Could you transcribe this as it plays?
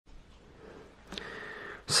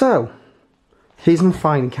So, here's my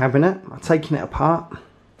filing cabinet. I've taken it apart,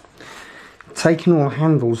 taken all the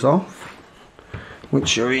handles off,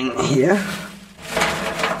 which are in here,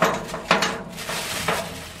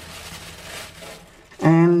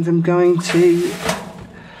 and I'm going to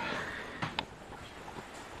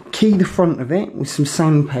key the front of it with some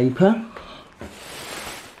sandpaper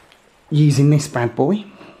using this bad boy,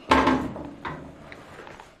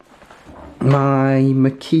 my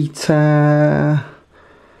Makita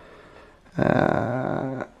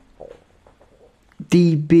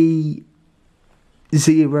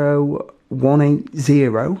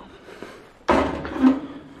DBO180,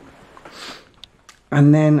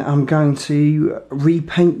 and then I'm going to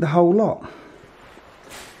repaint the whole lot.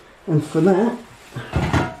 And for that,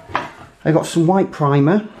 I got some white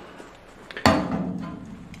primer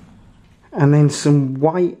and then some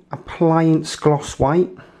white appliance gloss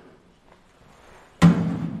white.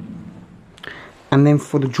 And then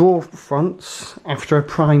for the drawer fronts, after I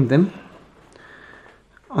prime them,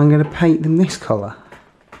 I'm going to paint them this colour.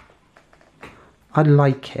 I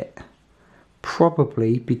like it.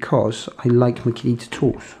 Probably because I like Makita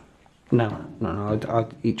tools. No,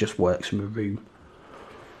 it just works in my room.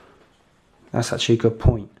 That's actually a good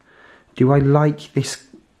point. Do I like this?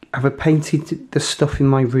 Have I painted the stuff in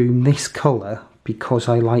my room this colour because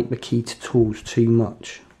I like Makita tools too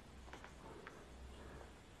much?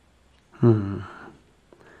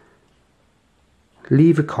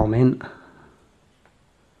 Leave a comment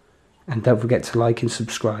and don't forget to like and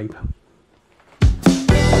subscribe.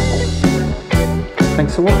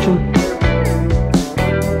 Thanks for watching.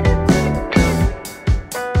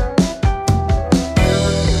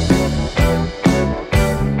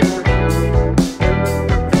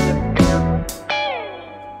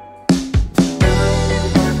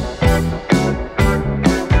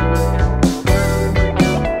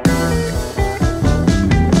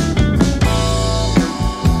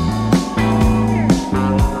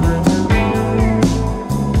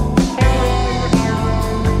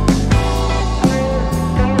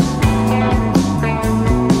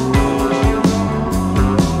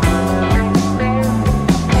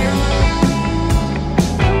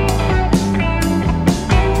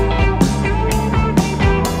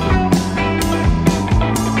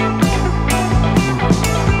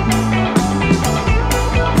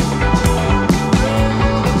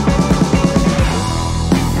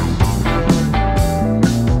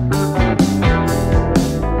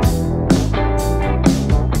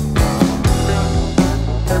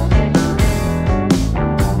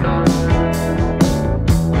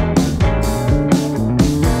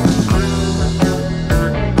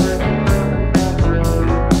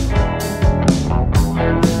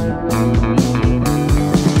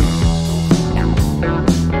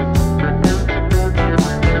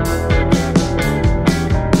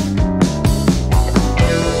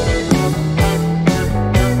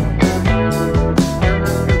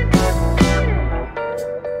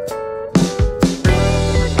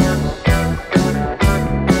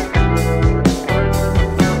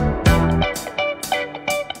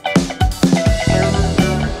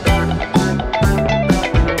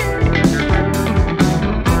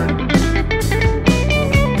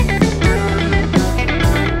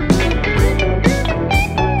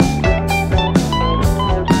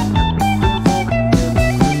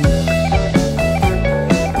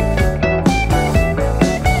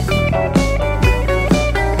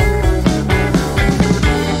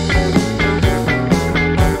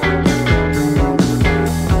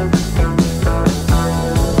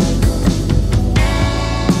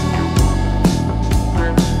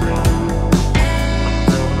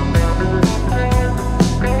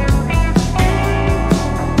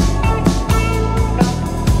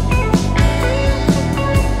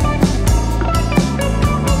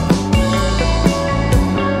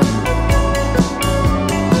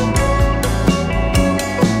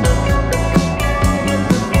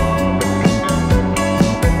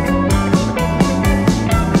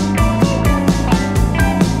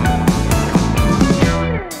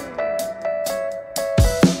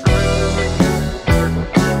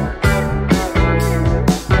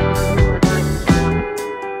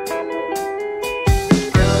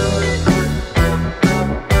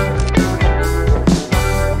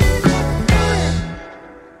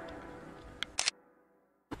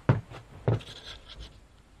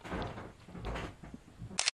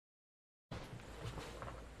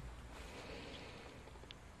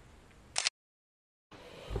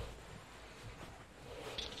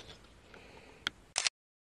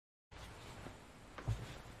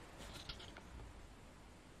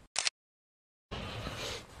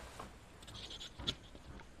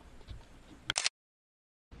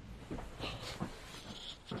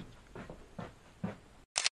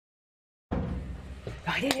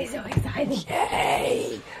 This is so exciting.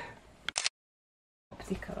 Yay!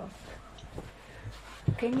 Optical.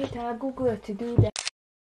 Can you tell Google to do that?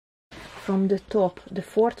 From the top, the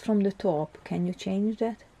fourth from the top, can you change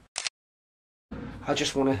that? I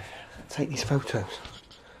just want to take these photos.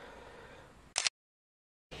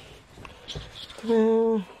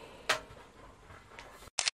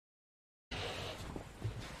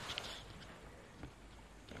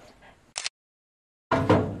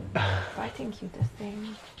 I think you the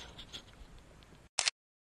same.